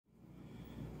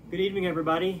Good evening,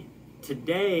 everybody.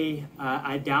 Today,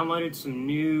 I downloaded some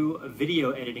new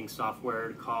video editing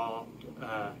software called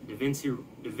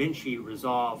DaVinci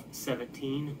Resolve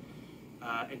 17.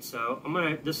 And so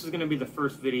this is going to be the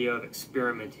first video of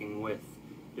experimenting with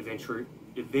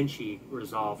DaVinci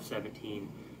Resolve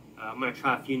 17. I'm going to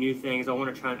try a few new things. I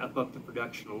want to try and up the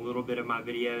production a little bit of my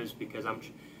videos, because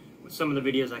with some of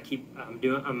the videos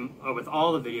with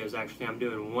all the videos actually, I'm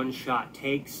doing one-shot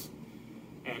takes,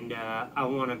 and I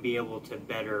want to be able to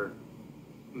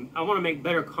make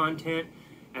better content,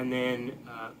 and then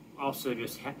also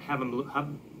just have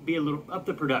them be a little up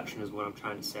the production is what I'm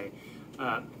trying to say.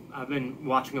 I've been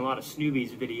watching a lot of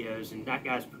Snoopy's videos, and that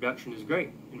guy's production is great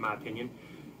in my opinion.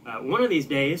 One of these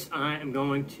days, I am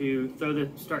going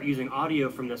to start using audio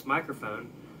from this microphone.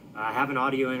 I have an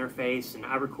audio interface, and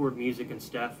I record music and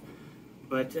stuff.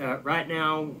 But right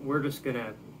now,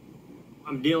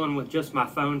 I'm dealing with just my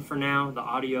phone for now, the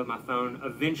audio of my phone.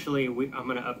 Eventually, I'm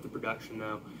going to up the production,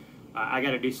 though. I got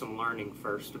to do some learning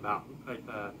first about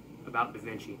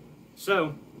DaVinci.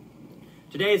 So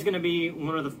today is going to be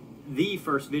one of the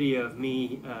first video of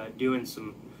me doing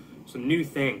some new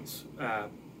things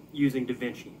using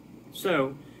DaVinci.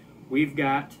 So we've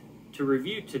got to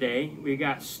review today. We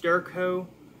got Sturco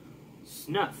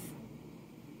Snuff.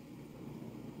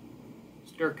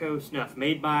 Sturco Snuff,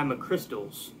 made by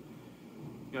McCrystals.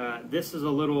 This is a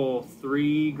little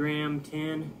 3-gram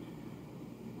tin.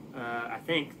 I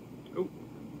think. Oh,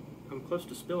 I'm close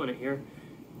to spilling it here.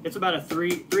 It's about a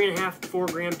 3.5,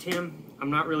 4-gram tin. I'm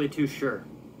not really too sure.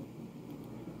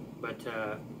 But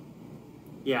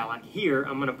yeah, like here,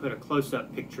 I'm gonna put a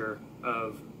close-up picture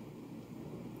of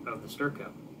the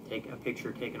Sturco. Take a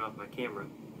picture taken off my camera.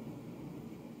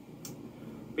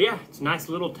 But yeah, it's a nice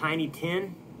little tiny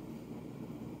tin.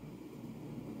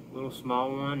 Little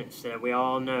small one. It said, we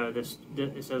all know this.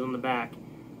 It says on the back,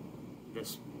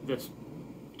 this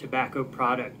tobacco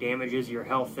product damages your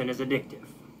health and is addictive.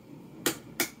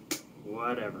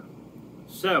 Whatever.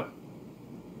 So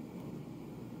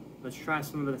let's try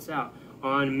some of this out.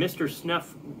 On Mr.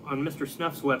 Snuff's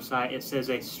website, it says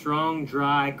a strong,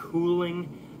 dry, cooling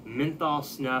menthol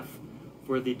snuff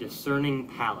for the discerning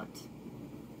palate.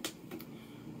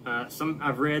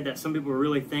 I've read that some people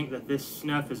really think that this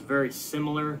snuff is very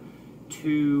similar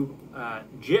to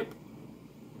Jip.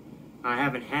 I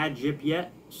haven't had Jip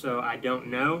yet, so I don't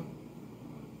know.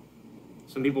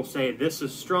 Some people say this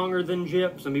is stronger than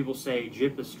Jip. Some people say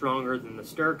Jip is stronger than the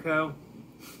Sturco.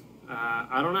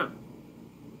 I don't know.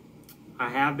 I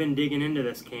have been digging into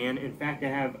this can. In fact, I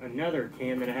have another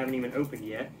can that I haven't even opened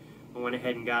yet. I went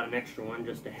ahead and got an extra one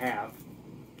just to have,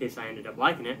 in case I ended up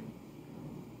liking it.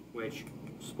 Which,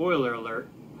 spoiler alert,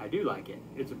 I do like it.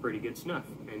 It's a pretty good snuff.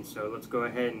 And so let's go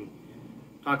ahead and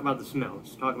talk about the smell.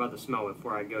 Let's talk about the smell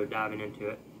before I go diving into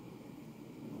it.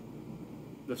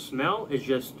 The smell is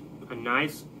just a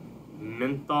nice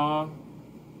menthol.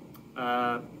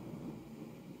 Yeah,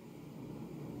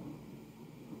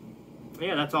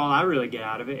 that's all I really get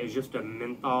out of it, is just a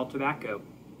menthol tobacco.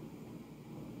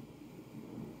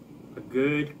 A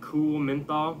good, cool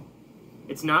menthol.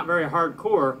 It's not very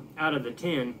hardcore out of the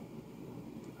tin,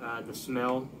 the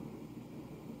smell.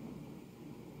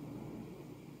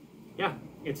 Yeah,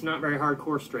 it's not very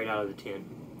hardcore straight out of the tin.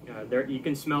 There you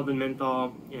can smell the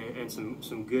menthol and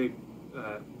some good,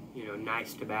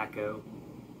 nice tobacco.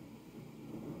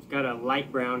 It's got a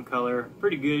light brown color,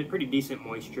 pretty good, pretty decent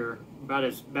moisture.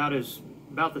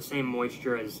 About the same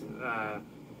moisture as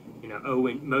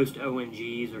most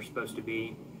ONGs are supposed to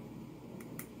be.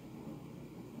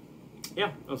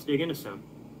 Yeah, let's dig into some.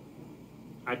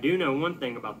 I do know one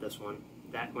thing about this one,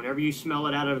 that whenever you smell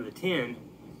it out of the tin,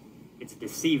 it's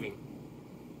deceiving.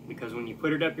 Because when you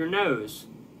put it up your nose,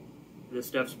 this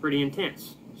stuff's pretty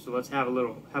intense. So let's have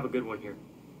a good one here.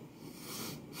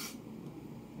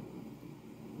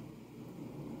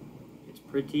 It's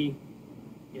pretty.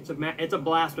 It's a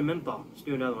blast of menthol. Let's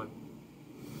do another one.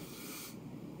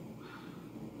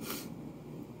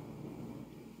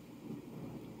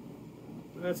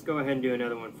 Let's go ahead and do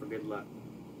another one for good luck.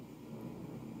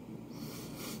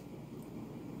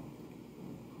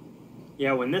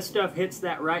 Yeah, when this stuff hits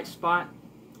that right spot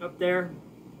up there,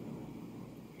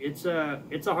 it's a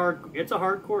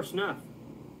hardcore snuff.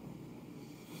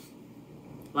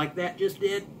 Like that just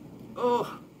did.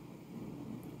 Oh,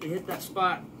 it hit that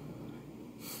spot.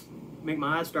 Make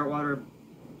my eyes start watering.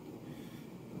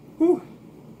 Whew.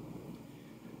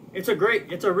 It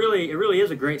really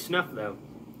is a great snuff though.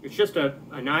 It's just a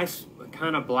nice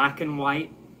kind of black and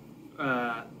white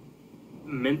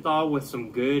menthol with some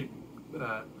good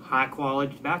high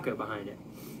quality tobacco behind it.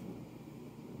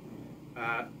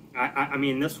 I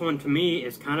mean, this one to me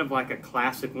is kind of like a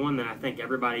classic one that I think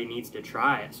everybody needs to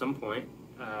try at some point.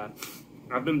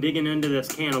 I've been digging into this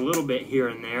can a little bit here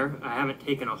and there. I haven't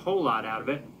taken a whole lot out of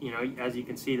it. You know, as you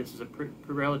can see, this is a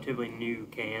relatively new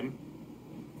can,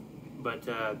 but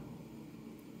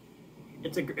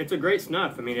it's a great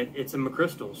snuff. I mean, it's a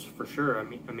McChrystal's for sure. I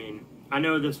mean, I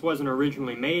know this wasn't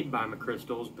originally made by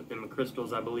McChrystal's, but then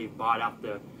McChrystal's, I believe, bought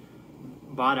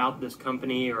out this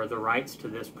company or the rights to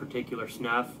this particular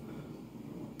snuff.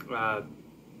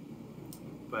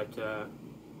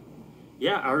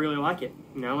 Yeah, I really like it.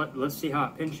 Now let's see how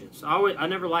it pinches. I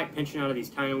never like pinching out of these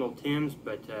tiny little tins,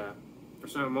 but for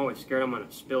some I'm always scared I'm going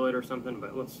to spill it or something.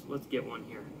 But let's get one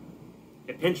here.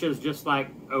 It pinches just like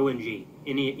O&G,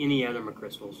 any other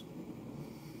McChrystal's.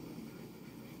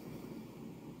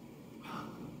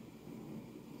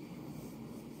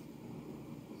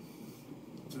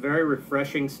 It's a very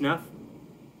refreshing snuff.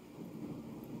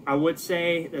 I would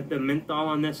say that the menthol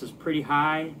on this is pretty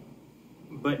high,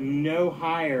 but no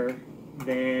higher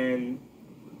than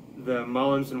the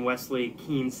Mullins and Wesley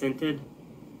Keen Scented.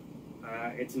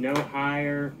 It's no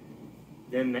higher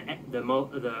than the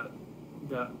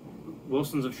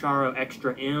Wilsons of Sharo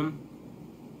Extra M.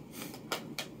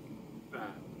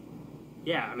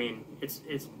 Yeah, I mean,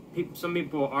 some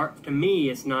people are, to me,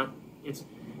 it's not, if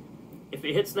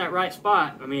it hits that right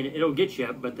spot, I mean, it'll get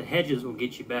you, but the hedges will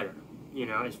get you better, you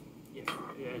know, as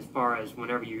far as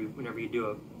whenever you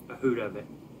do a hoot of it.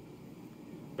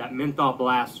 That menthol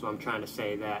blast is what I'm trying to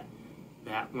say, that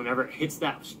whenever it hits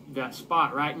that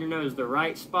spot right in your nose, the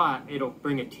right spot, it'll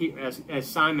bring a tear, as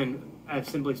Simon at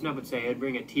Simply Snuff would say, it'd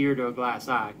bring a tear to a glass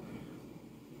eye.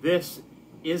 This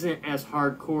isn't as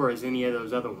hardcore as any of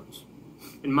those other ones,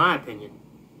 in my opinion.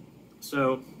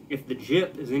 So if the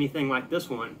Jip is anything like this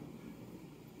one,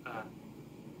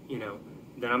 you know,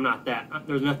 then I'm not that.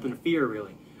 There's nothing to fear,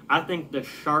 really. I think the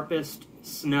sharpest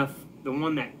snuff, the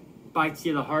one that bites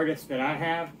you the hardest that I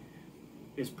have,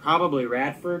 is probably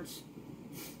Radford's.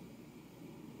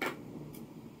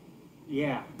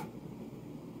 Yeah,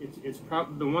 it's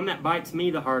probably the one that bites me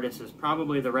the hardest is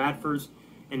probably the Radford's,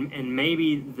 and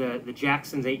maybe the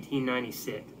Jackson's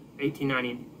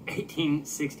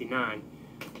 1869.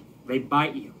 They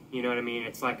bite you. You know what I mean?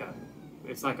 It's like a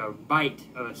bite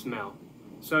of a smell.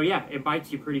 So yeah, it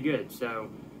bites you pretty good. So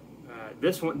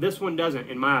this one doesn't,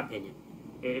 in my opinion.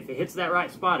 If it hits that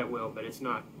right spot, it will, but it's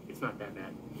not that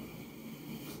bad.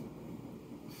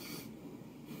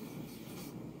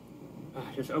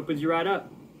 It just opens you right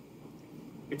up.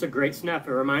 It's a great snuff.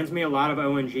 It reminds me a lot of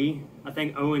O&G. I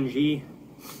think O&G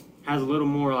has a little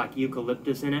more like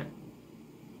eucalyptus in it.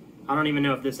 I don't even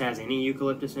know if this has any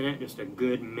eucalyptus in it, just a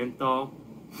good menthol.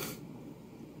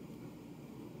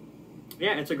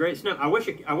 Yeah, it's a great snuff. I wish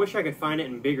I could find it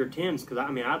in bigger tins, because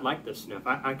I mean, I'd like this snuff.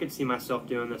 I could see myself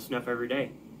doing this snuff every day.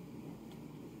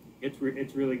 It's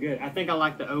really good. I think I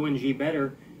like the O&G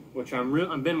better, which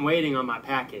I've been waiting on my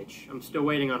package. I'm still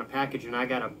waiting on a package, and I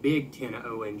got a big tin of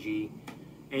O&G,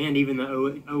 and even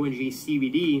the O&G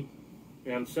CBD,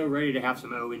 and I'm so ready to have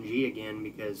some O&G again,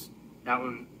 because that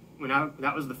one,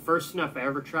 that was the first snuff I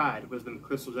ever tried, was the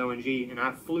McChrystal's O&G, and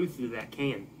I flew through that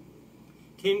can.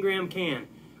 10-gram can.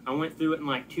 I went through it in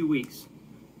like 2 weeks,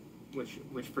 which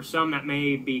for some that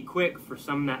may be quick, for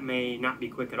some that may not be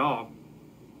quick at all.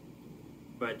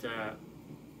 But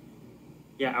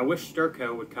yeah, I wish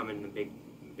Sturco would come in the big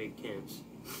tins.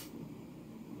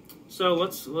 So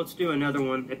let's do another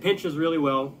one. It pinches really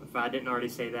well, if I didn't already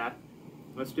say that.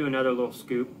 Let's do another little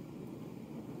scoop.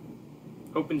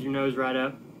 Opens your nose right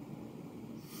up.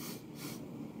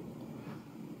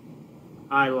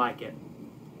 I like it.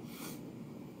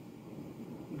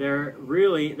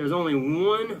 There's only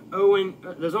one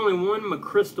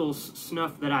McChrystal's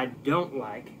snuff that I don't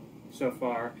like so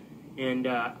far, and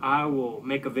I will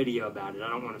make a video about it. I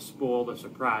don't want to spoil the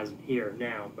surprise here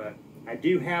now, but I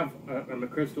do have a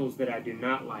McChrystal's that I do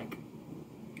not like.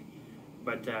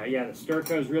 But yeah, the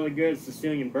Sturco is really good.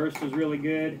 Sicilian Burst is really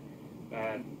good.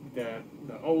 The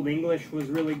Old English was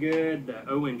really good. The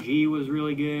O&G was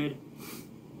really good.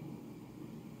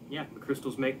 Yeah,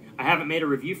 McChrystal's I haven't made a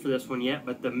review for this one yet,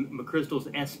 but the McChrystal's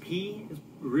SP is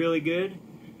really good.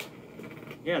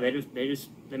 Yeah, they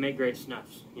make great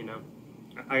snuffs, you know.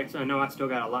 I know I still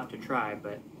got a lot to try,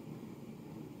 but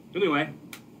anyway,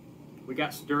 we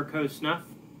got Sturco Snuff.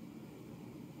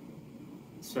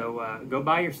 So go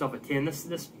buy yourself a tin.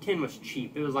 This tin was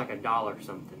cheap. It was like $1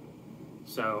 something.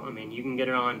 So I mean, you can get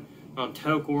it on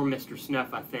Toke or Mr.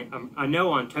 Snuff. I think I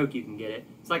know on Toke you can get it.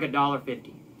 It's like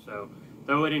 $1.50. So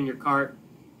throw it in your cart,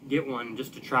 get one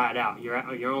just to try it out.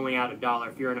 You're only out $1.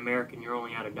 If you're an American, you're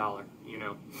only out $1, you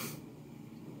know,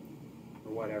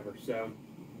 or whatever. So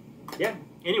yeah,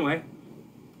 anyway,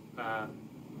 I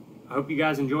hope you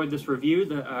guys enjoyed this review.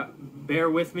 Bear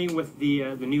with me with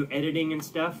the new editing and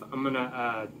stuff. I'm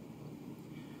gonna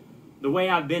the way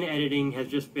I've been editing has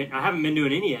just been, I haven't been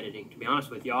doing any editing, to be honest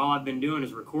with you. All I've been doing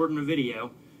is recording a video,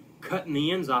 cutting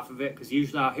the ends off of it, because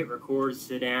usually I'll hit record,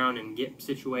 sit down, and get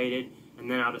situated, and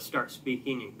then I'll just start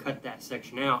speaking and cut that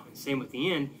section out. And same with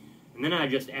the end. And then I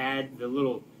just add the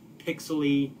little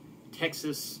pixely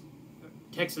Texas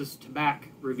tobacco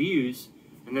reviews,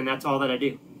 and then that's all that I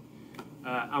do.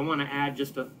 I want to add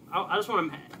just I just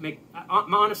want to make,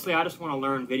 honestly, I just want to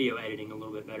learn video editing a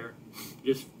little bit better.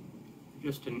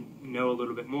 Just to know a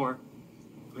little bit more.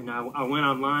 And I went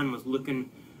online, was looking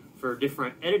for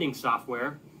different editing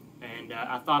software, and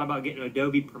I thought about getting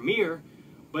Adobe Premiere,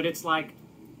 but it's like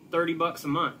 $30 a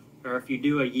month. Or if you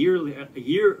do a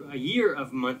year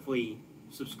of monthly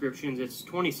subscriptions, it's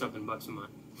 20-something bucks a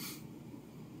month,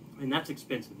 and that's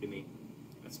expensive to me.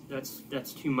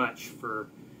 That's too much for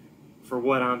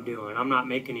what I'm doing. I'm not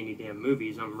making any damn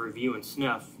movies. I'm reviewing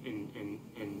snuff and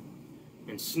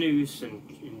snooze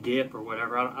and dip or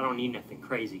whatever. I don't need nothing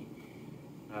crazy.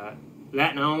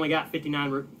 That, and I only got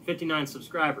 59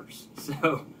 subscribers,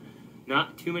 so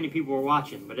not too many people are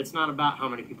watching. But it's not about how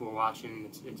many people are watching.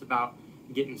 It's about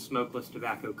getting smokeless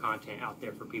tobacco content out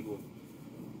there for people.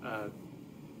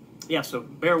 Yeah, so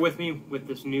bear with me with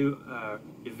this new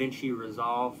DaVinci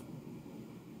Resolve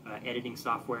editing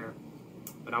software.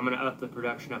 But I'm going to up the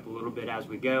production up a little bit as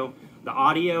we go. The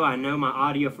audio, I know my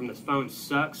audio from this phone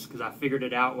sucks because I figured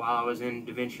it out while I was in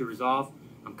DaVinci Resolve.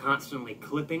 I'm constantly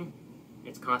clipping.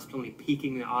 It's constantly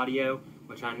peaking the audio,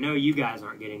 which I know you guys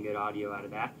aren't getting good audio out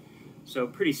of that. So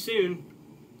pretty soon,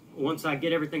 once I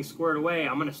get everything squared away,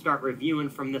 I'm going to start reviewing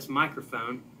from this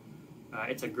microphone.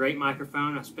 It's a great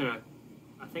microphone. I spent,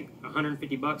 I think,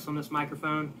 $150 on this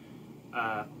microphone.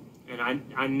 And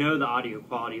I know the audio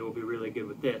quality will be really good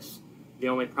with this. The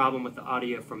only problem with the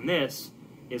audio from this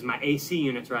is my AC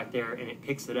unit's right there, and it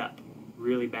picks it up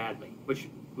really badly, which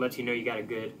lets you know you got a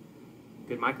good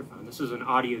microphone. This is an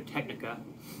Audio Technica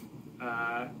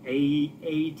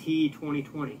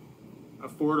AT2020.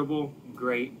 Affordable,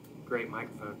 great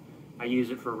microphone. I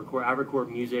use it for I record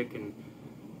music, and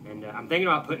I'm thinking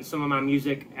about putting some of my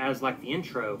music as like the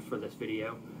intro for this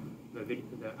video.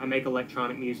 I make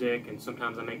electronic music, and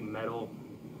sometimes I make metal,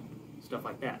 stuff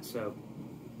like that. So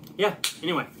yeah,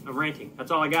 anyway, I'm ranting.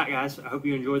 That's all I got, guys. I hope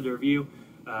you enjoyed the review.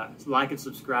 Like and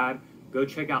subscribe. Go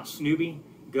check out Snoopy.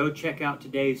 Go check out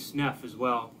Today's Snuff as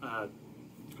well.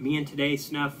 Me and Today's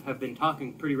Snuff have been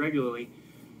talking pretty regularly.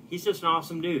 He's just an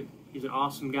awesome dude. He's an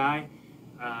awesome guy,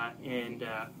 and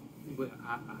I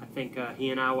think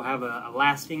he and I will have a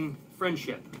lasting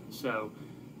friendship. So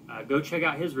go check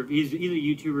out his review. He's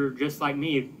a YouTuber just like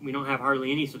me. We don't have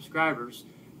hardly any subscribers,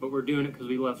 but we're doing it because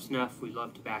we love snuff. We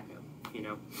love tobacco. You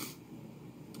know.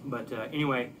 But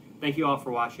anyway, thank you all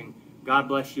for watching. God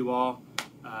bless you all,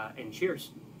 and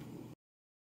cheers.